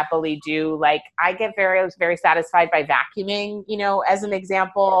just happily do. Like I get very, very satisfied by vacuuming, you know, as an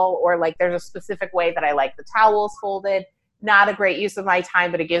example, or like there's a specific way that I like the towels folded. Not a great use of my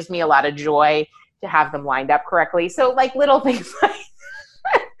time, but it gives me a lot of joy to have them lined up correctly. So like little things like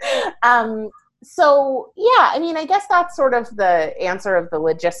so yeah, I mean, I guess that's sort of the answer of the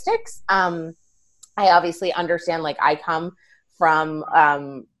logistics. I obviously understand, like I come from,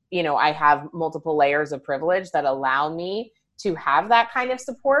 you know, I have multiple layers of privilege that allow me to have that kind of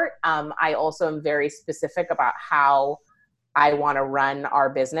support. I also am very specific about how I want to run our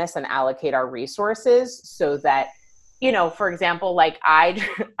business and allocate our resources so that, you know, for example, like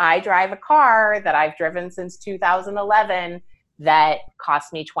I drive a car that I've driven since 2011 that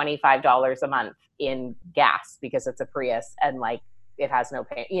costs me $25 a month in gas because it's a Prius and like it has no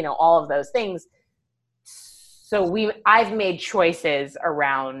pay, you know, all of those things. So I've made choices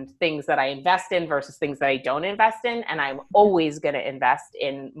around things that I invest in versus things that I don't invest in. And I'm always going to invest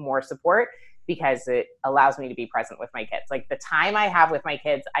in more support because it allows me to be present with my kids. Like the time I have with my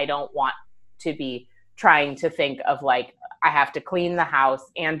kids, I don't want to be trying to think of like, I have to clean the house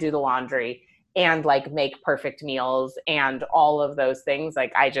and do the laundry and like make perfect meals and all of those things.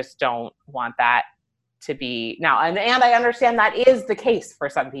 Like, I just don't want that to be now. And I understand that is the case for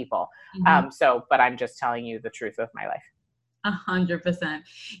some people. But I'm just telling you the truth of my life. 100%.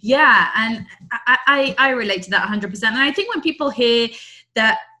 Yeah. And I relate to that 100%. And I think when people hear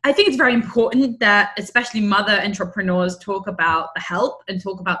that, I think it's very important that especially mother entrepreneurs talk about the help and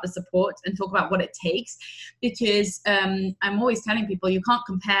talk about the support and talk about what it takes, because I'm always telling people you can't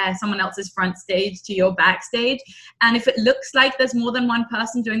compare someone else's front stage to your backstage. And if it looks like there's more than one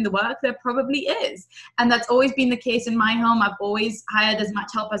person doing the work, there probably is. And that's always been the case in my home. I've always hired as much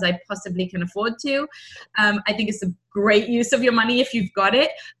help as I possibly can afford to. I think it's a great use of your money if you've got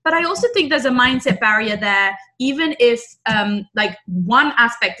it. But I also think there's a mindset barrier there, even if like one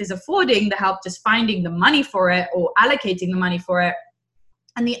aspect is affording the help, just finding the money for it or allocating the money for it.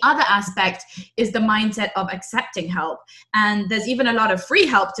 And the other aspect is the mindset of accepting help. And there's even a lot of free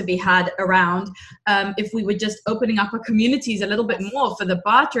help to be had around if we were just opening up our communities a little bit more for the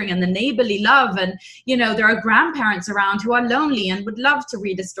bartering and the neighborly love. And, you know, there are grandparents around who are lonely and would love to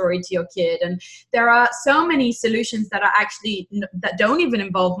read a story to your kid. And there are so many solutions that are actually, that don't even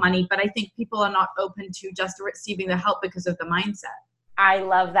involve money, but I think people are not open to just receiving the help because of the mindset. I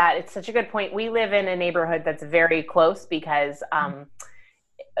love that. It's such a good point. We live in a neighborhood that's very close because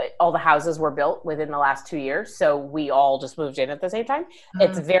all the houses were built within the last 2 years. So we all just moved in at the same time.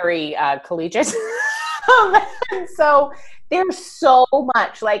 It's very collegiate. So there's so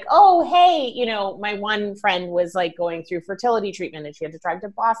much like, oh, hey, you know, my one friend was like going through fertility treatment and she had to drive to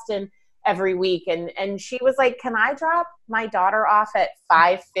Boston every week. And she was like, can I drop my daughter off at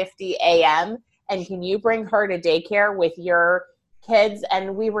 5:50 a.m. and can you bring her to daycare with your kids?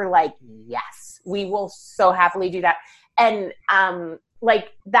 And we were like, yes, we will so happily do that. And,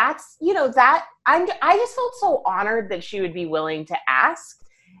 like that's, you know, that I just felt so honored that she would be willing to ask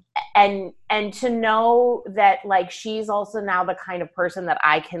and to know that like, she's also now the kind of person that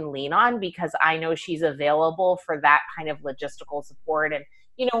I can lean on because I know she's available for that kind of logistical support. And,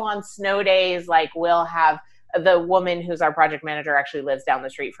 you know, on snow days, like we'll have the woman who's our project manager actually lives down the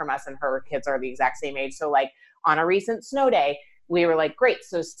street from us, and her kids are the exact same age. So like on a recent snow day, we were like, great.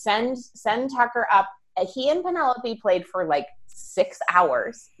 So send Tucker up. He and Penelope played for like 6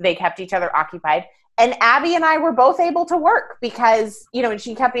 hours. They kept each other occupied. And Abby and I were both able to work because, you know, and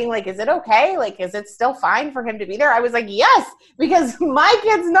she kept being like, is it okay? Like, is it still fine for him to be there? I was like, yes, because my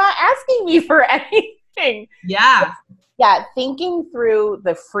kid's not asking me for anything. Yeah. Yeah. Thinking through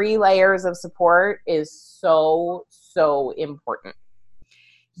the free layers of support is so, so important.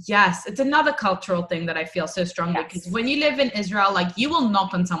 Yes, it's another cultural thing that I feel so strongly, because when you live in Israel, like you will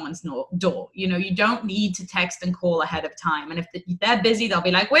knock on someone's door. You know, you don't need to text and call ahead of time. And if they're busy, they'll be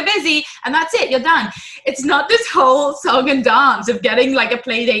like, we're busy. And that's it. You're done. It's not this whole song and dance of getting like a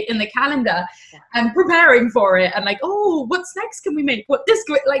play date in the calendar and preparing for it. And like, oh, what's next? Can we make like,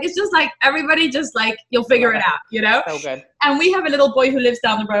 it's just like everybody just like, you'll figure it out, you know? So good. And we have a little boy who lives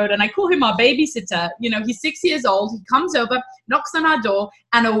down the road, and I call him our babysitter. You know, he's 6 years old. He comes over, knocks on our door,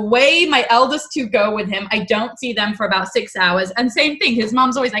 and away my eldest two go with him. I don't see them for about 6 hours. And same thing, his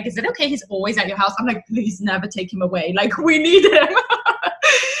mom's always like, is it okay? He's always at your house. I'm like, please never take him away. Like, we need him.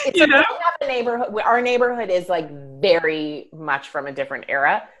 You know? We have a neighborhood. Our neighborhood is like very much from a different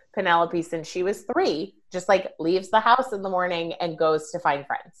era. Penelope, since she was 3, just like leaves the house in the morning and goes to find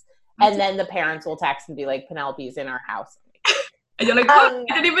friends. And then the parents will text and be like, Penelope's in our house. And you're like, oh,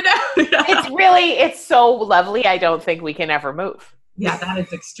 I didn't even know. It's so lovely. I don't think we can ever move. Yeah, that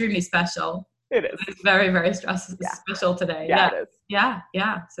is extremely special. It is. It's very, very special today. Yeah, it is.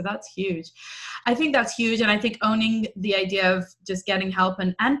 Yeah. So that's huge. I think that's huge. And I think owning the idea of just getting help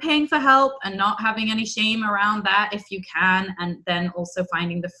and paying for help and not having any shame around that if you can. And then also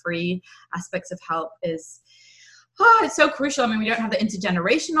finding the free aspects of help is, it's so crucial. I mean, we don't have the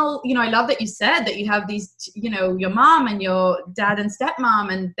intergenerational, you know, I love that you said that you have these, you know, your mom and your dad and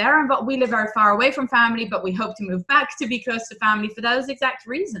stepmom, and they're involved. We live very far away from family, but we hope to move back to be close to family for those exact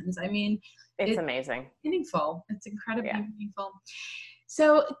reasons. I mean, it's amazing. Meaningful. It's incredibly meaningful.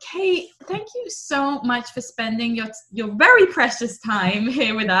 So, Kate, thank you so much for spending your very precious time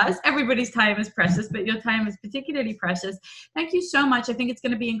here with us. Everybody's time is precious, but your time is particularly precious. Thank you so much. I think it's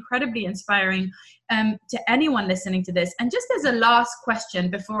going to be incredibly inspiring to anyone listening to this. And just as a last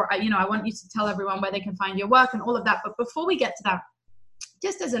question before, I want you to tell everyone where they can find your work and all of that. But before we get to that,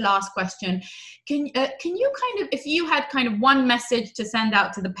 just as a last question, can you kind of, if you had kind of one message to send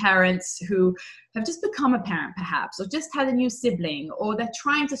out to the parents who have just become a parent perhaps, or just had a new sibling, or they're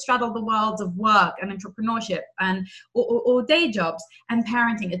trying to straddle the worlds of work and entrepreneurship and or day jobs and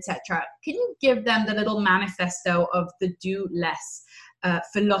parenting, etc., can you give them the little manifesto of the do less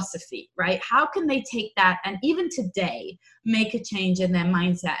philosophy, right? How can they take that and even today make a change in their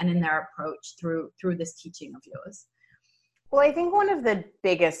mindset and in their approach through this teaching of yours? Well, I think one of the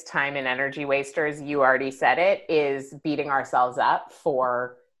biggest time and energy wasters, you already said it, is beating ourselves up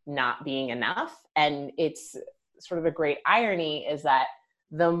for not being enough. And it's sort of a great irony is that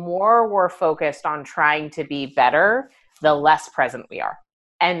the more we're focused on trying to be better, the less present we are.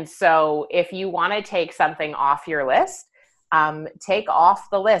 And so if you want to take something off your list, take off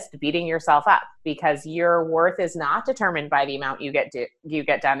the list beating yourself up, because your worth is not determined by the amount you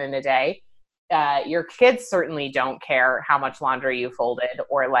get done in a day. Your kids certainly don't care how much laundry you folded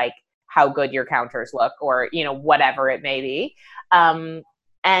or like how good your counters look or, you know, whatever it may be.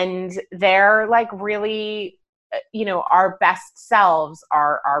 And they're like really, you know, our best selves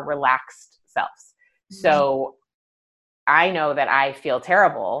are our relaxed selves. So I know that I feel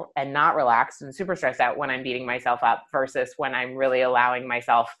terrible and not relaxed and super stressed out when I'm beating myself up versus when I'm really allowing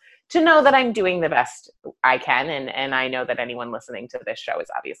myself to know that I'm doing the best I can. And I know that anyone listening to this show is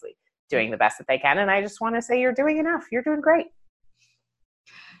obviously doing the best that they can. And I just want to say you're doing enough. You're doing great.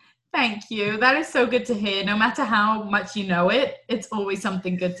 Thank you. That is so good to hear. No matter how much you know it, it's always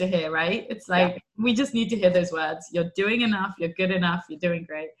something good to hear, right? It's like, we just need to hear those words. You're doing enough. You're good enough. You're doing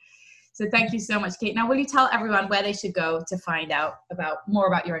great. So thank you so much, Kate. Now, will you tell everyone where they should go to find out more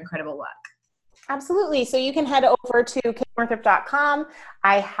about your incredible work? Absolutely. So you can head over to katenorthrup.com.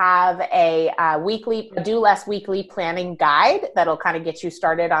 I have a Do Less weekly planning guide that'll kind of get you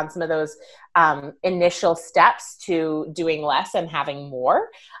started on some of those initial steps to doing less and having more,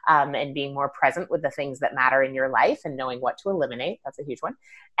 and being more present with the things that matter in your life and knowing what to eliminate. That's a huge one.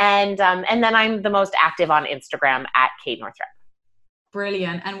 And then I'm the most active on Instagram at Kate Northrup.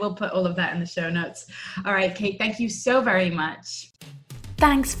 Brilliant. And we'll put all of that in the show notes. All right, Kate, thank you so very much.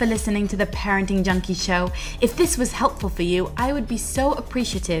 Thanks for listening to the Parenting Junkie Show. If this was helpful for you, I would be so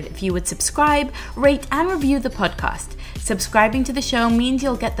appreciative if you would subscribe, rate, and review the podcast. Subscribing to the show means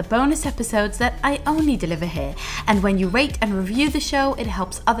you'll get the bonus episodes that I only deliver here. And when you rate and review the show, it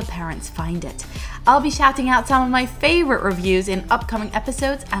helps other parents find it. I'll be shouting out some of my favorite reviews in upcoming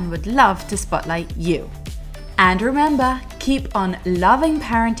episodes and would love to spotlight you. And remember, keep on loving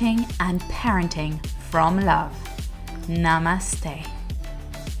parenting and parenting from love. Namaste.